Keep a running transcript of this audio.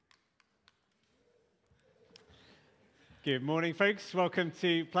Good morning, folks. Welcome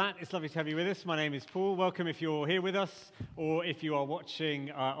to Platt. It's lovely to have you with us. My name is Paul. Welcome if you're here with us or if you are watching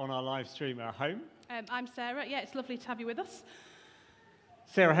on our live stream at home. I'm Sarah. Yeah, it's lovely to have you with us.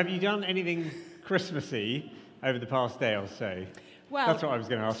 Sarah, have you done anything Christmassy over the past day or so? Well, that's what I was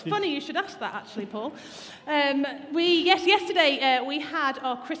going to ask you. It's funny you should ask that, actually, Paul. Yesterday we had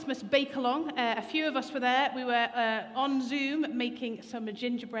our Christmas bake-along. A few of us were there. We were on Zoom making some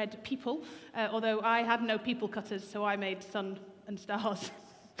gingerbread people, although I had no people cutters, so I made sun and stars.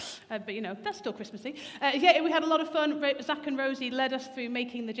 But, you know, that's still Christmassy. We had a lot of fun. Zach and Rosie led us through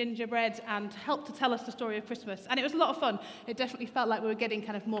making the gingerbread and helped to tell us the story of Christmas. And it was a lot of fun. It definitely felt like we were getting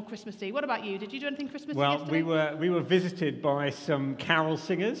kind of more Christmassy. What about you? Did you do anything Christmassy yesterday? Well, we were visited by some carol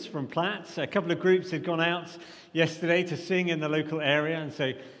singers from Platt. A couple of groups had gone out yesterday to sing in the local area. And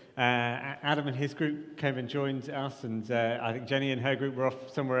so Adam and his group came and joined us. And I think Jenny and her group were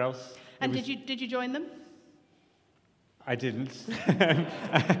off somewhere else. And did you join them? I didn't.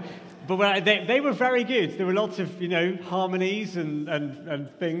 But they were very good. There were lots of, harmonies and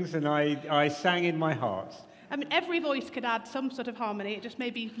things, and I sang in my heart. I mean, every voice could add some sort of harmony. It just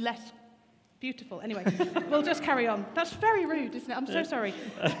may be less beautiful. Anyway, we'll just carry on. That's very rude, isn't it? I'm so sorry.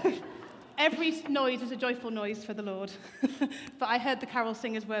 Every noise is a joyful noise for the Lord. But I heard the carol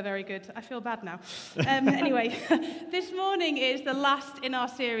singers were very good. I feel bad now. Anyway, this morning is the last in our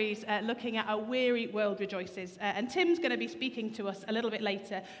series looking at A Weary World Rejoices. And Tim's going to be speaking to us a little bit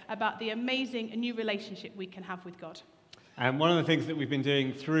later about the amazing new relationship we can have with God. And one of the things that we've been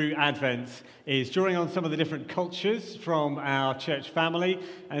doing through Advent is drawing on some of the different cultures from our church family.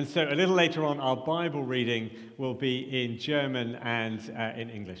 And so a little later on, our Bible reading will be in German and in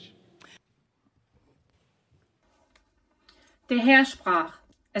English. Der Herr sprach: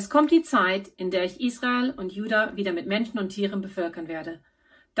 Es kommt die Zeit, in der ich Israel und Juda wieder mit Menschen und Tieren bevölkern werde.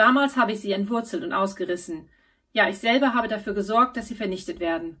 Damals habe ich sie entwurzelt und ausgerissen. Ja, ich selber habe dafür gesorgt, dass sie vernichtet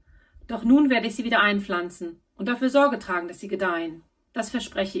werden. Doch nun werde ich sie wieder einpflanzen und dafür Sorge tragen, dass sie gedeihen. Das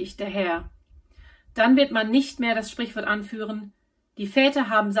verspreche ich, der Herr. Dann wird man nicht mehr das Sprichwort anführen: Die Väter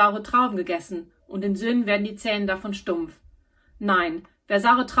haben saure Trauben gegessen und den Söhnen werden die Zähne davon stumpf. Nein, wer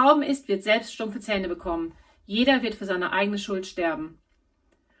saure Trauben isst, wird selbst stumpfe Zähne bekommen. Jeder wird für seine eigene Schuld sterben.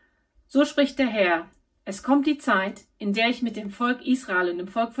 So spricht der Herr: Es kommt die Zeit, in der ich mit dem Volk Israel und dem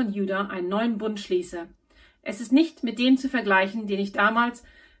Volk von Juda einen neuen Bund schließe. Es ist nicht mit dem zu vergleichen, den ich damals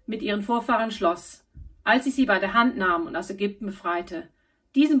mit ihren Vorfahren schloss, als ich sie bei der Hand nahm und aus Ägypten befreite.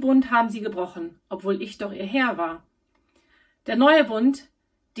 Diesen Bund haben sie gebrochen, obwohl ich doch ihr Herr war. Der neue Bund,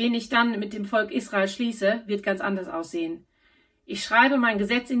 den ich dann mit dem Volk Israel schließe, wird ganz anders aussehen. Ich schreibe mein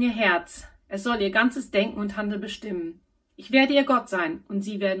Gesetz in ihr Herz. Es soll ihr ganzes Denken und Handeln bestimmen. Ich werde ihr Gott sein, und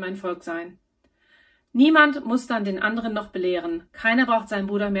sie werden mein Volk sein. Niemand muss dann den anderen noch belehren. Keiner braucht seinem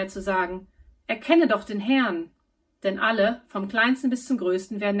Bruder mehr zu sagen: Erkenne doch den Herrn. Denn alle, vom Kleinsten bis zum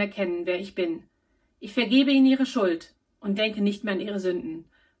Größten, werden erkennen, wer ich bin. Ich vergebe ihnen ihre Schuld und denke nicht mehr an ihre Sünden.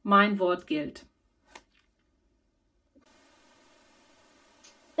 Mein Wort gilt.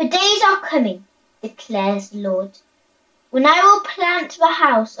 The days are coming, declares the Lord, when I will plant the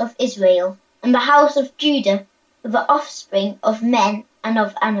house of Israel and the house of Judah with the offspring of men and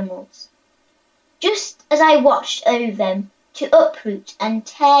of animals. Just as I watched over them to uproot and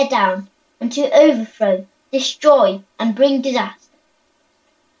tear down and to overthrow, destroy and bring disaster,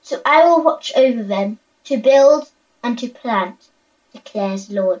 so I will watch over them to build and to plant, declares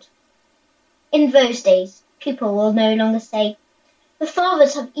the Lord. In those days, people will no longer say, The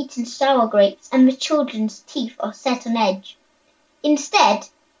fathers have eaten sour grapes and the children's teeth are set on edge. Instead,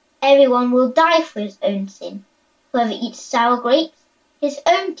 everyone will die for his own sin. Whoever eats sour grapes, his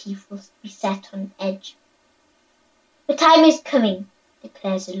own teeth will be set on edge. The time is coming,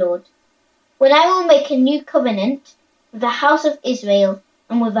 declares the Lord, when I will make a new covenant with the house of Israel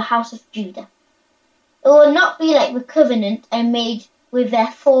and with the house of Judah. It will not be like the covenant I made with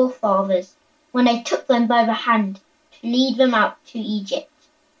their forefathers when I took them by the hand to lead them out to Egypt,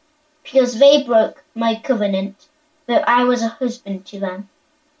 because they broke my covenant, though I was a husband to them,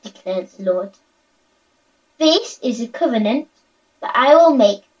 declares the Lord. This is a covenant that I will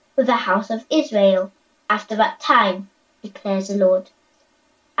make with the house of Israel after that time, declares the Lord.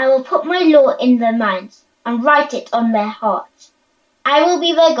 I will put my law in their minds and write it on their hearts. I will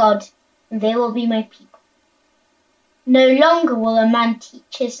be their God, and they will be my people. No longer will a man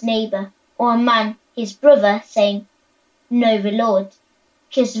teach his neighbour or a man his brother, saying, Know the Lord,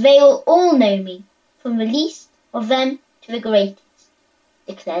 because they will all know me, from the least of them to the greatest,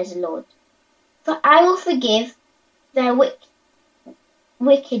 declares the Lord. For I will forgive their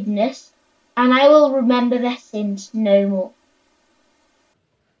wickedness, and I will remember their sins no more.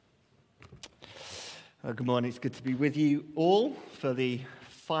 Good morning. It's good to be with you all for the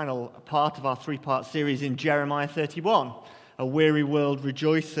final part of our three-part series in Jeremiah 31, A Weary World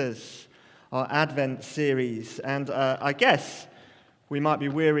Rejoices, our Advent series. And I guess we might be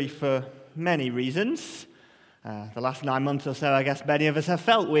weary for many reasons. The last 9 months or so, I guess many of us have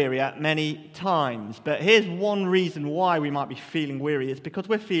felt weary at many times. But here's one reason why we might be feeling weary. It's because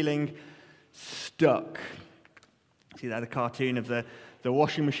we're feeling stuck. See that, the cartoon of the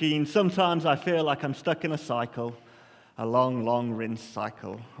washing machine. Sometimes I feel like I'm stuck in a cycle, a long rinse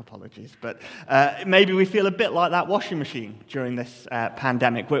cycle. Apologies. But maybe we feel a bit like that washing machine during this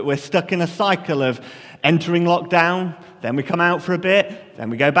pandemic. We're stuck in a cycle of entering lockdown, then we come out for a bit, then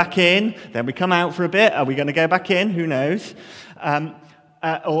we go back in, then we come out for a bit. Are we going to go back in? Who knows?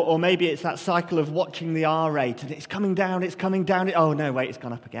 Or maybe it's that cycle of watching the R rate, and it's coming down. Oh, no, wait, it's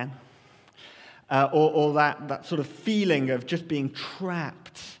gone up again. Or that sort of feeling of just being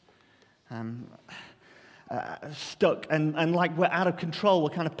trapped, stuck, and like we're out of control, we're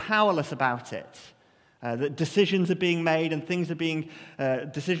kind of powerless about it. That decisions are being made and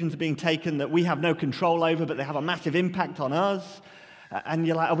decisions are being taken that we have no control over, but they have a massive impact on us. And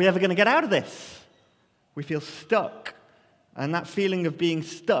you're like, are we ever going to get out of this? We feel stuck. And that feeling of being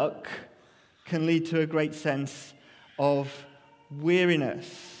stuck can lead to a great sense of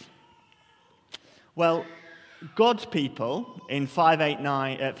weariness. Well, God's people in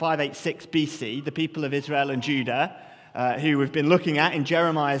 586 BC, the people of Israel and Judah, who we've been looking at in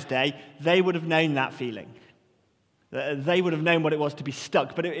Jeremiah's day, they would have known that feeling. They would have known what it was to be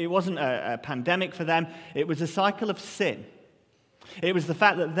stuck, but it wasn't a pandemic for them. It was a cycle of sin. It was the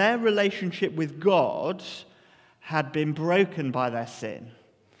fact that their relationship with God had been broken by their sin,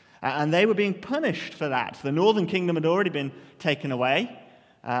 and they were being punished for that. The northern kingdom had already been taken away.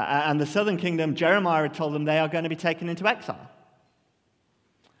 And the southern kingdom, Jeremiah had told them they are going to be taken into exile.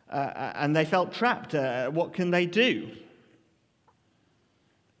 And they felt trapped. What can they do?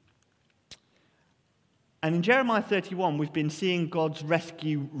 And in Jeremiah 31, we've been seeing God's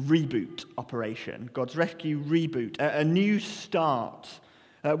rescue reboot operation. God's rescue reboot, a new start.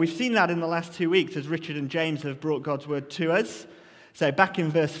 We've seen that in the last 2 weeks as Richard and James have brought God's word to us. So back in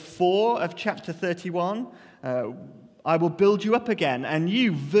verse 4 of chapter 31, I will build you up again, and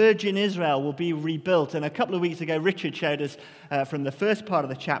you, virgin Israel, will be rebuilt. And a couple of weeks ago, Richard showed us from the first part of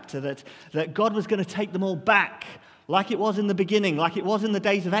the chapter that God was going to take them all back, like it was in the beginning, like it was in the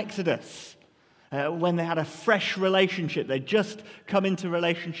days of Exodus, when they had a fresh relationship. They'd just come into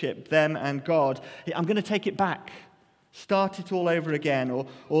relationship, them and God. I'm going to take it back, start it all over again. Or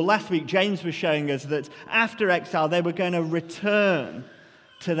last week, James was showing us that after exile, they were going to return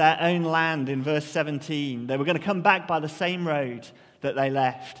to their own land in verse 17. They were going to come back by the same road that they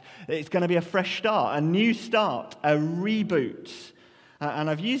left. It's going to be a fresh start, a new start, a reboot.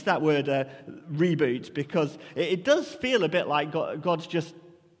 And I've used that word reboot because it does feel a bit like God's just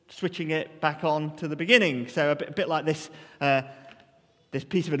switching it back on to the beginning. So a bit like this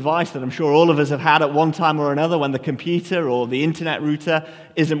piece of advice that I'm sure all of us have had at one time or another when the computer or the internet router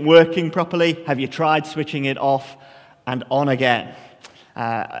isn't working properly. Have you tried switching it off and on again?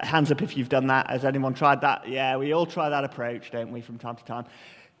 Hands up if you've done that. Has anyone tried that? Yeah, we all try that approach, don't we, from time to time?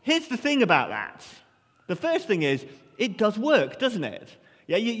 Here's the thing about that. The first thing is, it does work, doesn't it?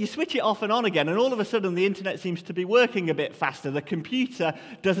 Yeah, you switch it off and on again, and all of a sudden the internet seems to be working a bit faster. The computer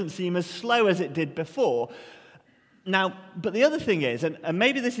doesn't seem as slow as it did before. Now, but the other thing is, and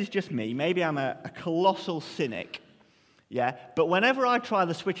maybe this is just me, maybe I'm a colossal cynic, yeah, but whenever I try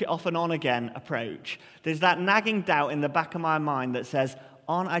the switch it off and on again approach, there's that nagging doubt in the back of my mind that says,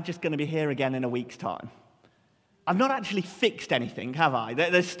 aren't I just going to be here again in a week's time? I've not actually fixed anything, have I?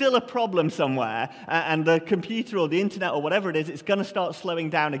 There's still a problem somewhere, and the computer or the internet or whatever it is, it's going to start slowing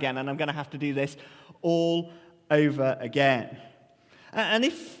down again, and I'm going to have to do this all over again. And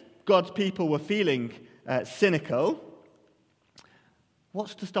if God's people were feeling cynical,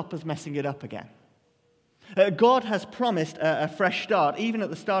 what's to stop us messing it up again? God has promised a fresh start. Even at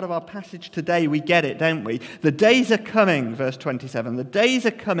the start of our passage today, we get it, don't we? The days are coming, verse 27. The days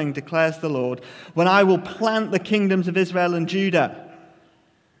are coming, declares the Lord, when I will plant the kingdoms of Israel and Judah,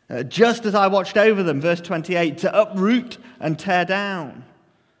 just as I watched over them, verse 28, to uproot and tear down.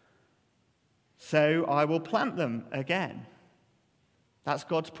 So I will plant them again. That's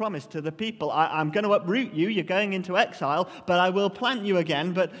God's promise to the people. I'm going to uproot you. You're going into exile, but I will plant you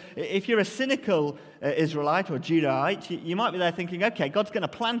again. But if you're a cynical Israelite or Judahite, you might be there thinking, okay, God's going to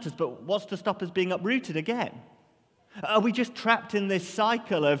plant us, but what's to stop us being uprooted again? Are we just trapped in this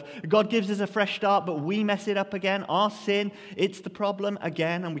cycle of God gives us a fresh start, but we mess it up again? Our sin, it's the problem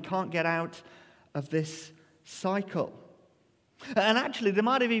again, and we can't get out of this cycle. And actually, they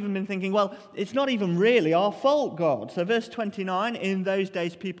might have even been thinking, well, it's not even really our fault, God. So verse 29, in those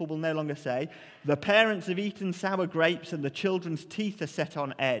days people will no longer say, the parents have eaten sour grapes and the children's teeth are set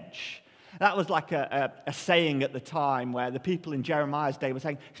on edge. That was like a saying at the time where the people in Jeremiah's day were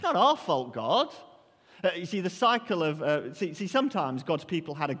saying, it's not our fault, God. You see, the cycle of, sometimes God's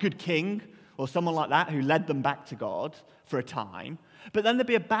people had a good king or someone like that who led them back to God for a time. But then there'd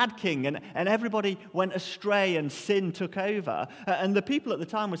be a bad king, and everybody went astray and sin took over. And the people at the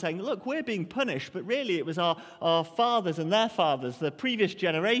time were saying, look, we're being punished, but really it was our fathers and their fathers, the previous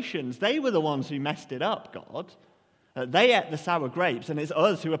generations. They were the ones who messed it up, God. They ate the sour grapes, and it's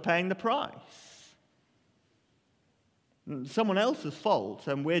us who are paying the price. Someone else's fault,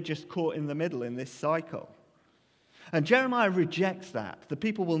 and we're just caught in the middle in this cycle. And Jeremiah rejects that. The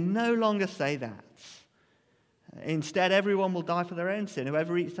people will no longer say that. Instead, everyone will die for their own sin.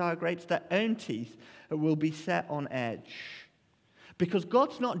 Whoever eats sour grapes, their own teeth will be set on edge. Because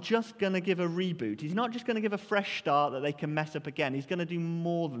God's not just going to give a reboot. He's not just going to give a fresh start that they can mess up again. He's going to do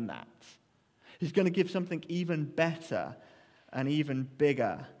more than that. He's going to give something even better and even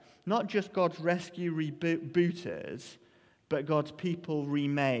bigger. Not just God's rescue rebooters, but God's people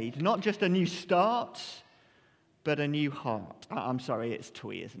remade. Not just a new start, but a new heart. I'm sorry, it's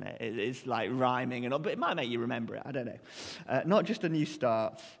twee, isn't it? It's like rhyming and all, but it might make you remember it. I don't know. Not just a new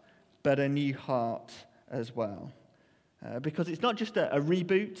start, but a new heart as well. Because it's not just a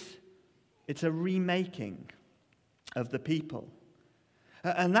reboot, it's a remaking of the people.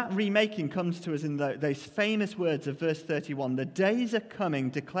 And that remaking comes to us in those famous words of verse 31. The days are coming,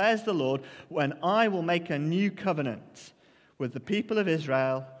 declares the Lord, when I will make a new covenant with the people of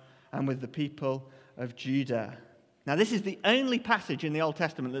Israel and with the people of Judah. Now, this is the only passage in the Old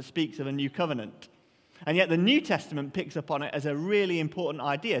Testament that speaks of a new covenant. And yet the New Testament picks up on it as a really important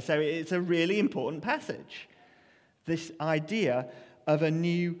idea. So it's a really important passage. This idea of a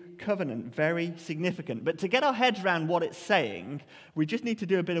new covenant, very significant. But to get our heads around what it's saying, we just need to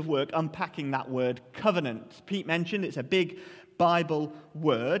do a bit of work unpacking that word covenant. Pete mentioned it's a big Bible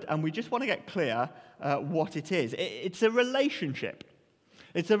word, and we just want to get clear what it is. It's a relationship.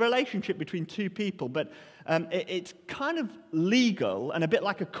 It's a relationship between two people, but it's kind of legal and a bit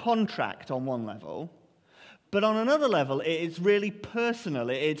like a contract on one level. But on another level, it's really personal.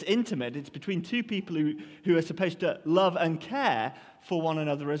 It's intimate. It's between two people who are supposed to love and care for one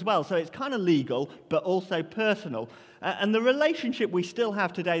another as well. So it's kind of legal, but also personal. And the relationship we still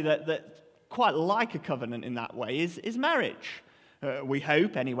have today that quite like a covenant in that way is marriage. We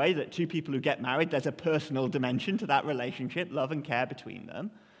hope, anyway, that two people who get married, there's a personal dimension to that relationship, love and care between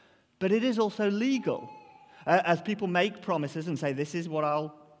them. But it is also legal. As people make promises and say, this is what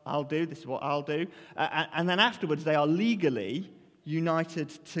I'll do, this is what I'll do, and then afterwards they are legally united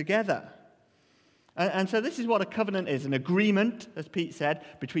together. And so this is what a covenant is, an agreement, as Pete said,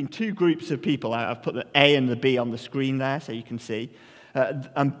 between two groups of people. I've put the A and the B on the screen there so you can see.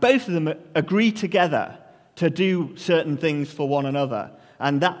 And both of them agree together to do certain things for one another.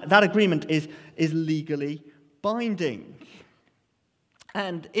 And that agreement is legally binding.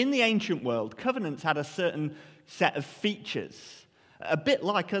 And in the ancient world, covenants had a certain set of features, a bit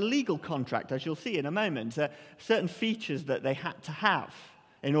like a legal contract, as you'll see in a moment, certain features that they had to have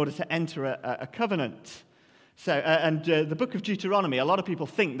in order to enter a covenant. So, the book of Deuteronomy, a lot of people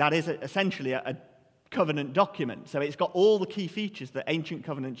think that is essentially a covenant document. So it's got all the key features that ancient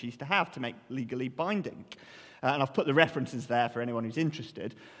covenants used to have to make legally binding. And I've put the references there for anyone who's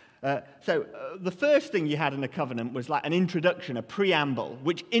interested. The first thing you had in a covenant was like an introduction, a preamble,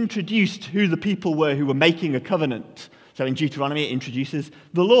 which introduced who the people were who were making a covenant. So in Deuteronomy, it introduces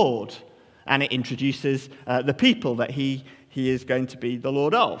the Lord, and it introduces the people that he is going to be the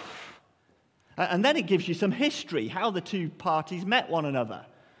Lord of. And then it gives you some history, how the two parties met one another,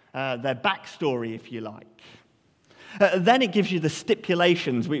 their backstory, if you like. Then it gives you the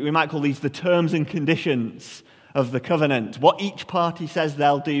stipulations. We might call these the terms and conditions of the covenant, what each party says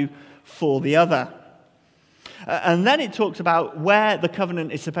they'll do for the other. And then it talks about where the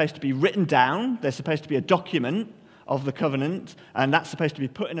covenant is supposed to be written down. There's supposed to be a document of the covenant, and that's supposed to be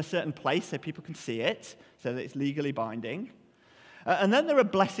put in a certain place so people can see it, so that it's legally binding. And then there are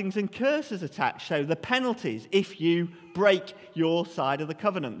blessings and curses attached, so the penalties. If you break your side of the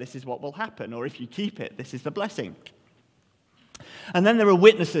covenant, this is what will happen, or if you keep it, this is the blessing. And then there are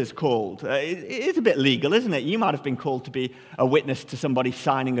witnesses called. It is a bit legal, isn't it? You might have been called to be a witness to somebody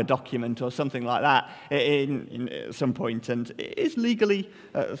signing a document or something like that at some point, and it is legally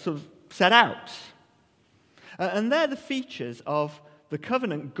sort of set out. And they're the features of the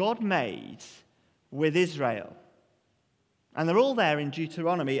covenant God made with Israel. And they're all there in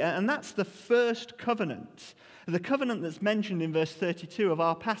Deuteronomy, and that's the first covenant. The covenant that's mentioned in verse 32 of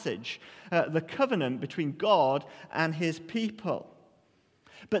our passage, the covenant between God and his people.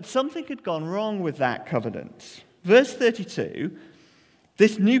 But something had gone wrong with that covenant. Verse 32,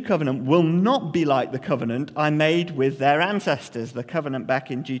 this new covenant will not be like the covenant I made with their ancestors, the covenant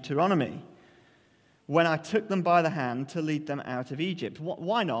back in Deuteronomy, when I took them by the hand to lead them out of Egypt.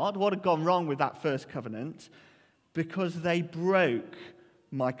 Why not? What had gone wrong with that first covenant? Because they broke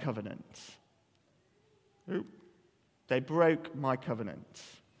my covenant. They broke my covenant.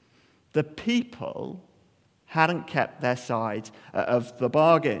 The people hadn't kept their side of the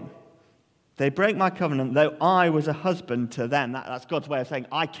bargain. They broke my covenant, though I was a husband to them. That's God's way of saying,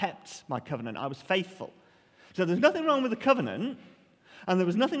 I kept my covenant. I was faithful. So there's nothing wrong with the covenant, and there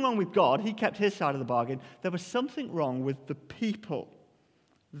was nothing wrong with God. He kept his side of the bargain. There was something wrong with the people.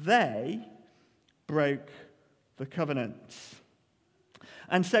 They broke the covenant.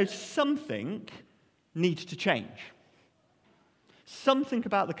 And so something needs to change. Something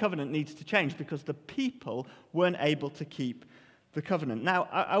about the covenant needs to change because the people weren't able to keep the covenant. Now,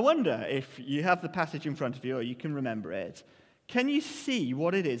 I wonder if you have the passage in front of you or you can remember it. Can you see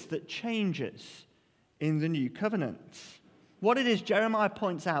what it is that changes in the new covenant? What it is Jeremiah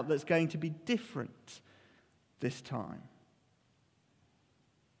points out that's going to be different this time?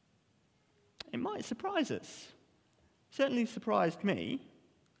 It might surprise us. Certainly surprised me.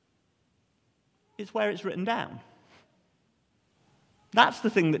 It's where it's written down. That's the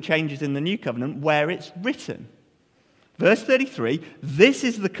thing that changes in the new covenant, where it's written. Verse 33, this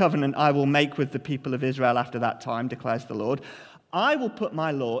is the covenant I will make with the people of Israel after that time, declares the Lord. I will put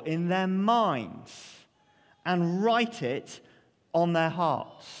my law in their minds and write it on their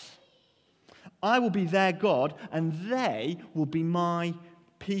hearts. I will be their God, and they will be my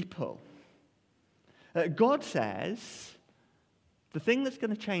people. God says, the thing that's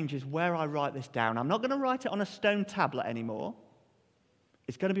going to change is where I write this down. I'm not going to write it on a stone tablet anymore.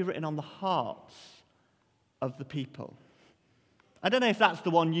 It's going to be written on the hearts of the people. I don't know if that's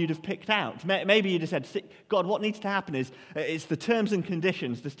the one you'd have picked out. Maybe you'd have said, God, what needs to happen is it's the terms and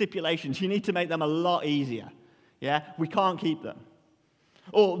conditions, the stipulations. You need to make them a lot easier. Yeah, we can't keep them.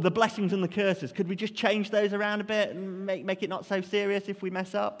 Or the blessings and the curses. Could we just change those around a bit and make it not so serious if we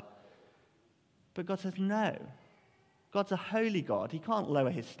mess up? But God says no. God's a holy God. He can't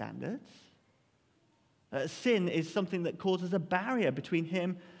lower his standards. Sin is something that causes a barrier between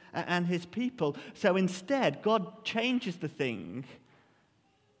him and his people. So instead, God changes the thing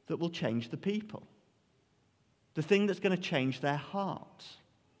that will change the people. The thing that's going to change their hearts.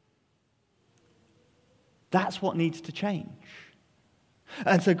 That's what needs to change.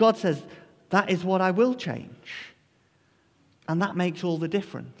 And so God says, that is what I will change. And that makes all the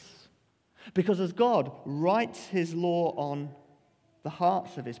difference. Because as God writes his law on the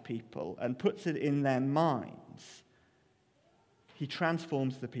hearts of his people and puts it in their minds, he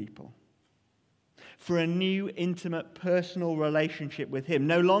transforms the people for a new, intimate, personal relationship with him.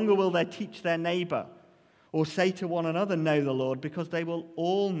 No longer will they teach their neighbor or say to one another, know the Lord, because they will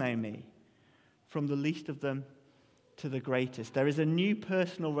all know me, from the least of them to the greatest. There is a new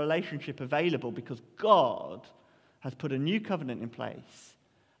personal relationship available because God has put a new covenant in place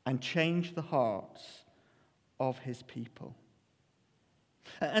and changed the hearts of his people.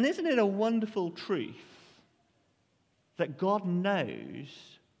 And isn't it a wonderful truth that God knows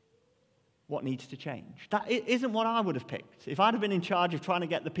what needs to change? That isn't what I would have picked. If I'd have been in charge of trying to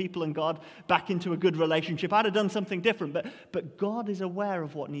get the people and God back into a good relationship, I'd have done something different. But God is aware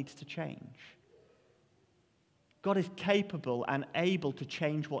of what needs to change. God is capable and able to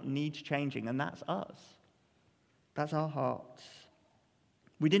change what needs changing, and that's us. That's our hearts.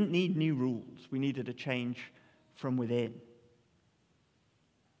 We didn't need new rules. We needed a change from within.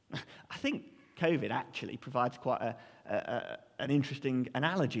 I think COVID actually provides quite an interesting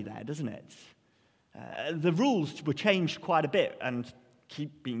analogy there, doesn't it? The rules were changed quite a bit and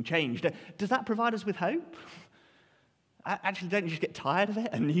keep being changed. Does that provide us with hope? Actually, don't you just get tired of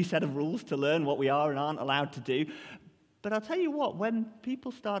it? A new set of rules to learn what we are and aren't allowed to do. But I'll tell you what, when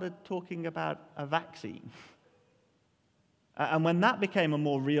people started talking about a vaccine, and when that became a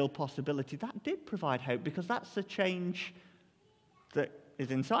more real possibility, that did provide hope, because that's a change that is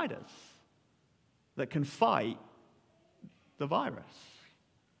inside us, that can fight the virus.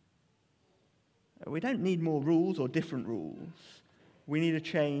 We don't need more rules or different rules. We need a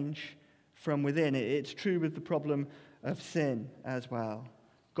change from within. It's true with the problem of sin as well.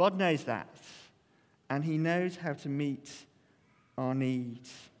 God knows that, and he knows how to meet our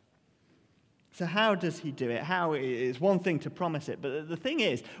needs. So how does he do it? How is one thing to promise it, but the thing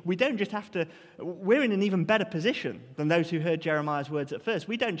is, we don't just have to, we're in an even better position than those who heard Jeremiah's words at first.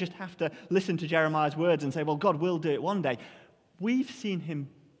 We don't just have to listen to Jeremiah's words and say, well, God will do it one day. We've seen him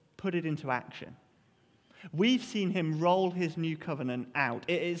put it into action. We've seen him roll his new covenant out.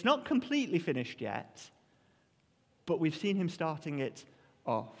 It's not completely finished yet, but we've seen him starting it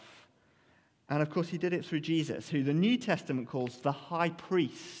off. And of course, he did it through Jesus, who the New Testament calls the high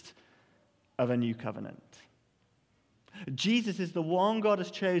priest of a new covenant. Jesus is the one God has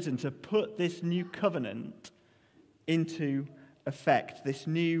chosen to put this new covenant into effect, this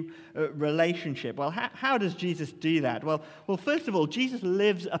new relationship. Well, how does Jesus do that? Well, first of all, Jesus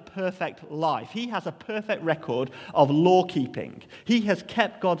lives a perfect life. He has a perfect record of law keeping. He has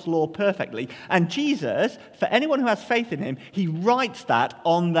kept God's law perfectly. And Jesus, for anyone who has faith in him, he writes that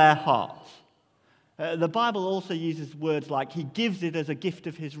on their hearts. The Bible also uses words like he gives it as a gift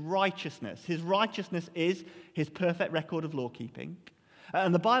of his righteousness. His righteousness is his perfect record of law keeping.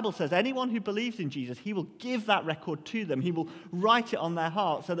 And the Bible says anyone who believes in Jesus, he will give that record to them. He will write it on their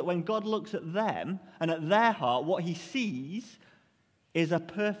heart so that when God looks at them and at their heart, what he sees is a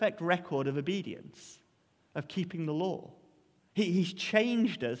perfect record of obedience, of keeping the law. He's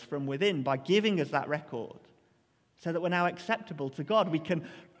changed us from within by giving us that record so that we're now acceptable to God. We can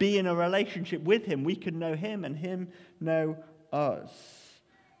be in a relationship with him. We can know him and him know us.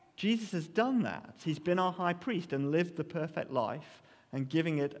 Jesus has done that. He's been our high priest and lived the perfect life and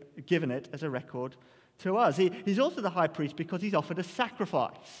given it as a record to us. He's also the high priest because he's offered a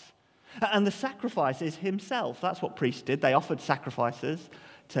sacrifice. And the sacrifice is himself. That's what priests did. They offered sacrifices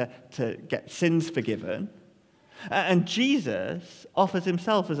to get sins forgiven. And Jesus offers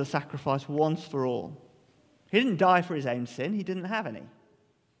himself as a sacrifice once for all. He didn't die for his own sin. He didn't have any.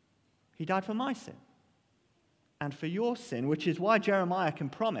 He died for my sin and for your sin, which is why Jeremiah can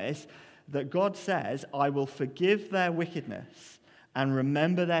promise that God says, I will forgive their wickedness and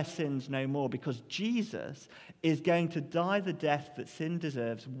remember their sins no more, because Jesus is going to die the death that sin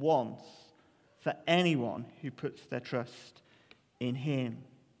deserves once for anyone who puts their trust in him.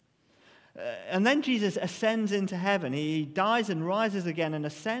 And then Jesus ascends into heaven. He dies and rises again and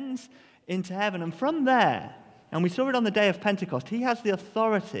ascends into heaven. And from there, and we saw it on the day of Pentecost, he has the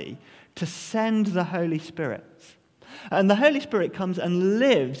authority to send the Holy Spirit. And the Holy Spirit comes and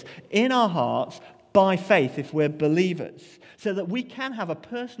lives in our hearts by faith if we're believers, so that we can have a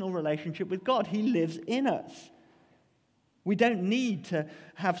personal relationship with God. He lives in us. We don't need to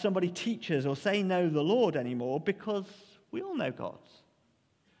have somebody teach us or say know the Lord anymore, because we all know God.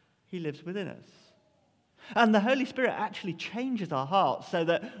 He lives within us. And the Holy Spirit actually changes our hearts so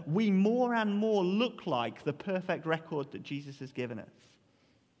that we more and more look like the perfect record that Jesus has given us.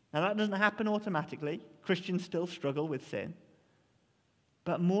 Now, that doesn't happen automatically. Christians still struggle with sin.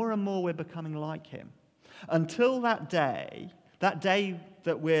 But more and more we're becoming like him. Until that day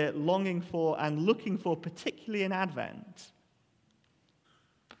that we're longing for and looking for, particularly in Advent,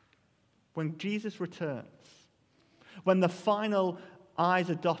 when Jesus returns, when the final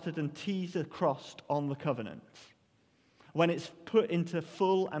I's are dotted and T's are crossed on the covenant, when it's put into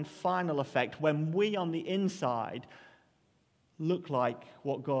full and final effect, when we on the inside look like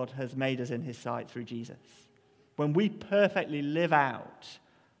what God has made us in his sight through Jesus, when we perfectly live out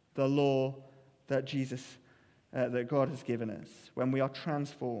the law that that God has given us, when we are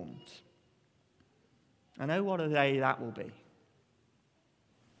transformed. I know what a day that will be.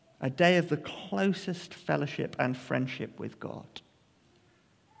 A day of the closest fellowship and friendship with God.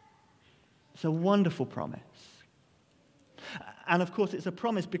 It's a wonderful promise. And of course, it's a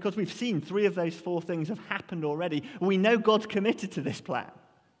promise because we've seen 3 of those 4 things have happened already. We know God's committed to this plan.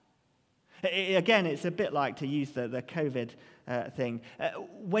 Again, it's a bit like, to use the COVID thing.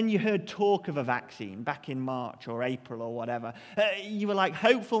 When you heard talk of a vaccine back in March or April or whatever, you were like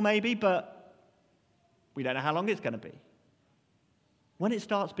hopeful maybe, but we don't know how long it's going to be. When it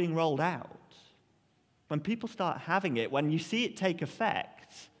starts being rolled out, when people start having it, when you see it take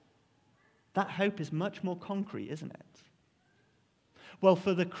effect, that hope is much more concrete, isn't it? Well,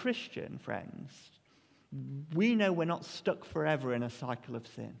 for the Christian, friends, we know we're not stuck forever in a cycle of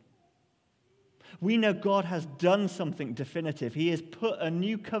sin. We know God has done something definitive. He has put a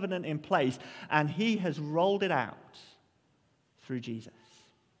new covenant in place, and he has rolled it out through Jesus.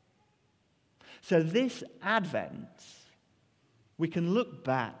 So this Advent, we can look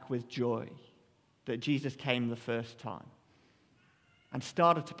back with joy that Jesus came the first time and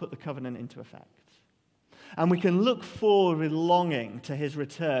started to put the covenant into effect. And we can look forward with longing to his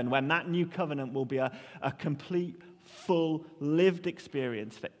return, when that new covenant will be a complete, full, lived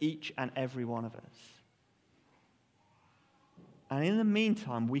experience for each and every one of us. And in the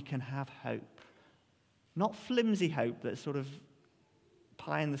meantime, we can have hope. Not flimsy hope that's sort of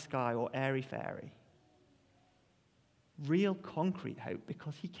pie in the sky or airy-fairy. Real concrete hope,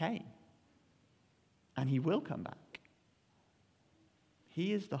 because he came. And he will come back.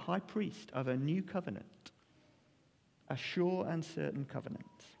 He is the high priest of a new covenant, a sure and certain covenant.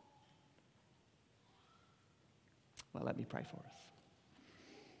 Well, let me pray for us.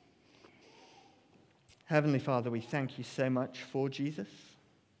 Heavenly Father, we thank you so much for Jesus.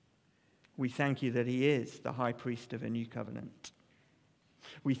 We thank you that he is the high priest of a new covenant.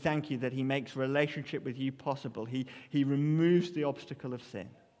 We thank you that he makes relationship with you possible. He removes the obstacle of sin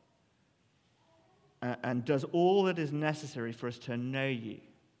and does all that is necessary for us to know you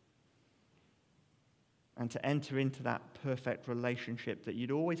and to enter into that perfect relationship that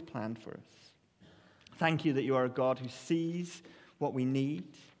you'd always planned for us. Thank you that you are a God who sees what we need,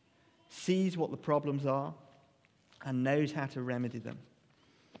 sees what the problems are, and knows how to remedy them.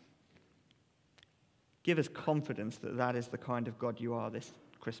 Give us confidence that that is the kind of God you are this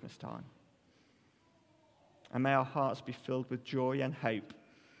Christmas time. And may our hearts be filled with joy and hope.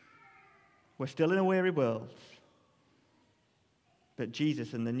 We're still in a weary world, but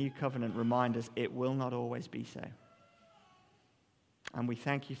Jesus and the new covenant remind us it will not always be so. And we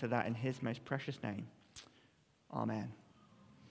thank you for that in his most precious name. Amen.